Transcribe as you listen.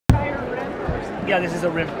Yeah, this is a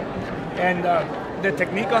rim. And the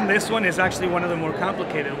technique on this one is actually one of the more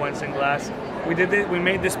complicated ones in glass. We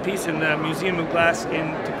made this piece in the Museum of Glass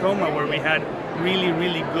in Tacoma where we had really,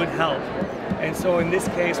 really good help. And so in this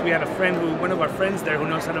case, we had one of our friends there who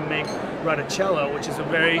knows how to make radicello, which is a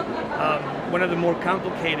very, one of the more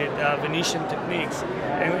complicated Venetian techniques. The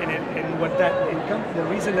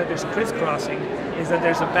reason that there's crisscrossing is that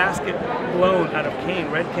there's a basket blown out of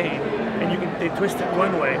cane, red cane, and they twist it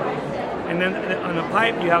one way. And then on the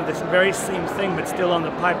pipe, you have this very same thing, but still on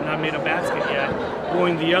the pipe, not made a basket yet,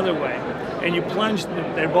 going the other way. And you plunge,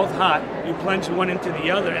 they're both hot, you plunge one into the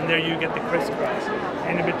other, and there you get the crisscross.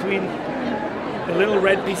 And in between the little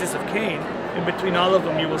red pieces of cane, in between all of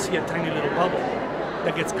them, you will see a tiny little bubble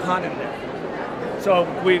that gets caught in there. So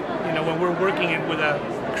when we're working with a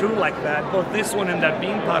crew like that, both this one and that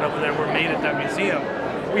bean pot over there were made at that museum.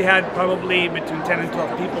 We had probably between 10 and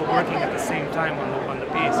 12 people working at the same time on the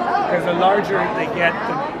piece. Because the larger they get,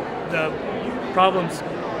 the problems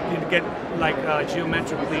you get like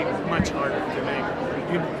geometrically much harder to make.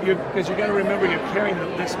 Because you got to remember you're carrying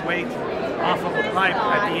this weight off of a pipe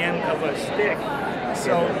at the end of a stick.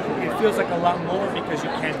 So it feels like a lot more because you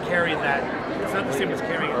can't carry that. It's not the same as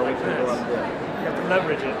carrying it like this. You have to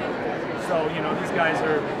leverage it. So these guys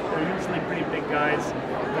are usually pretty big guys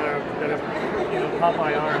that are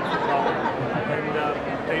Popeye arms.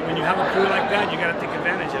 And when you have a crew like that, you got to take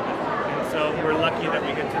advantage of it. And so we're lucky that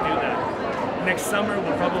we get to do that. Next summer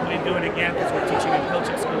we'll probably do it again because we're teaching in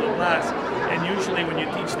Pilchuck School of Glass. And usually when you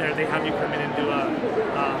teach there, they have you come in and do a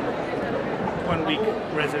 1-week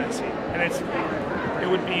residency. And it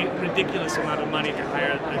would be a ridiculous amount of money to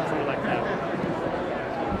hire a crew like that.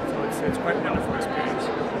 So it's quite a wonderful experience.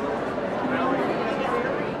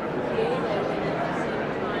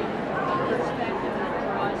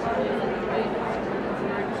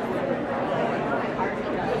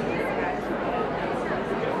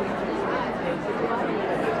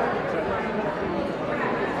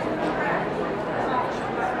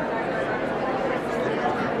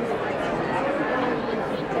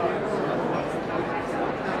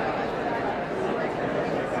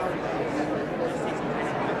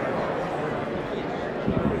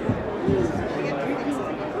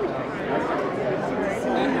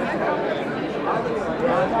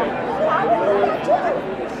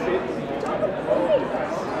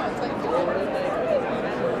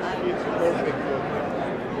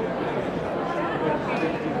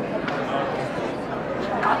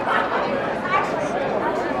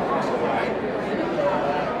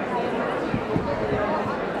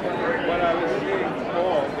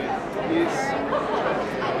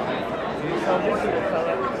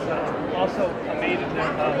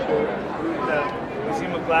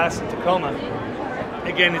 In Tacoma.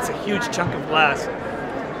 Again, it's a huge chunk of glass.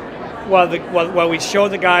 While we show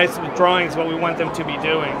the guys with drawings what we want them to be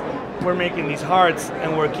doing, we're making these hearts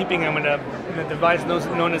and we're keeping them in a device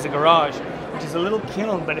known as a garage, which is a little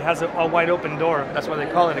kiln, but it has a wide open door. That's why they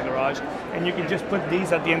call it a garage. And you can just put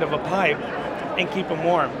these at the end of a pipe and keep them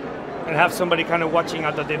warm and have somebody kind of watching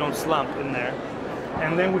out that they don't slump in there.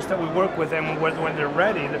 And then we work with them when they're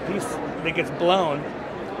ready. The piece that gets blown.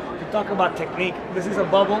 Talk about technique. This is a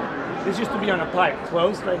bubble. This used to be on a pipe,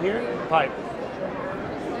 closed right here, pipe,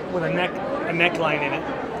 with a neckline in it.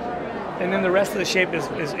 And then the rest of the shape is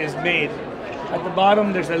made. At the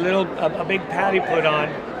bottom, there's a big patty put on,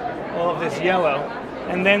 all of this yellow,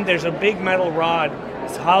 and then there's a big metal rod.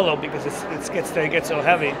 It's hollow because it gets so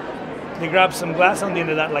heavy. They grab some glass on the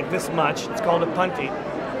end of that, like this much. It's called a punty.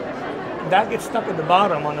 That gets stuck at the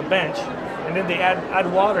bottom on the bench, and then they add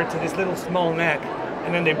water to this little small neck.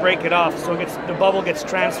 And then they break it off, so the bubble gets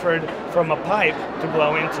transferred from a pipe to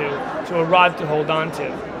blow into to a rod to hold on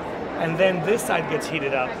to. And then this side gets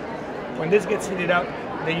heated up. When this gets heated up,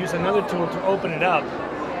 they use another tool to open it up,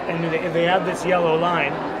 and they add this yellow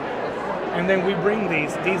line. And then we bring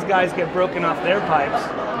these guys get broken off their pipes,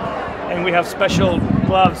 and we have special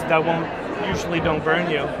gloves that usually don't burn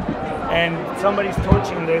you. And somebody's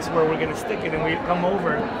torching this where we're gonna stick it, and we come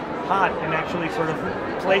over hot and actually sort of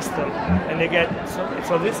place them, and they get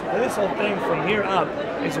so this whole thing from here up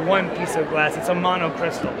is one piece of glass. It's a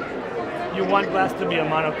monocrystal. You want glass to be a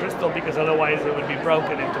monocrystal because otherwise it would be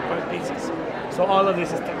broken into pieces. So all of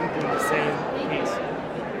this is technically the same piece.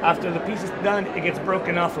 After the piece is done, it gets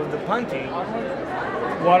broken off of the punty.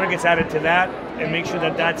 Water gets added to that and make sure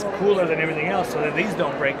that that's cooler than everything else so that these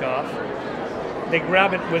don't break off. They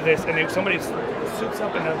grab it with this, and if somebody suits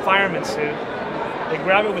up in a fireman suit, they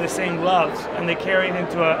grab it with the same gloves, and they carry it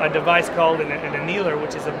into a device called an annealer,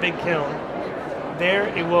 which is a big kiln. There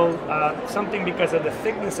it will, something because of the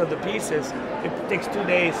thickness of the pieces, it takes 2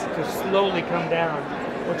 days to slowly come down.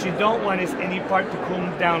 What you don't want is any part to cool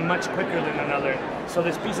down much quicker than another. So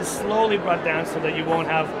this piece is slowly brought down so that you won't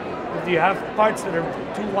have, if you have parts that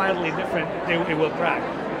are too wildly different, it will crack.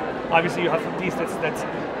 Obviously you have a piece that's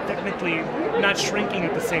technically not shrinking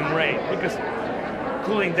at the same rate, because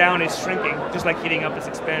cooling down is shrinking, just like heating up is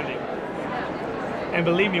expanding. And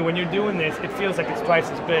believe me, when you're doing this, it feels like it's twice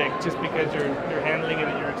as big, just because you're handling it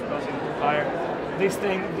and you're exposing it to fire. This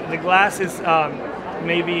thing, the glass is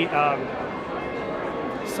maybe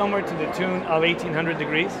somewhere to the tune of 1800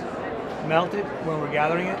 degrees melted when we're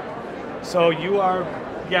gathering it. So you are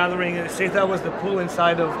gathering it. Say that was the pool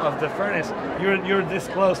inside of the furnace. You're this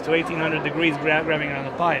close to 1800 degrees grabbing it on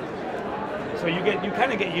the pipe. So you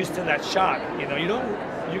kind of get used to that shock. You know, you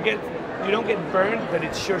don't get burned, but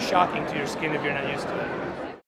it's sure shocking to your skin if you're not used to it.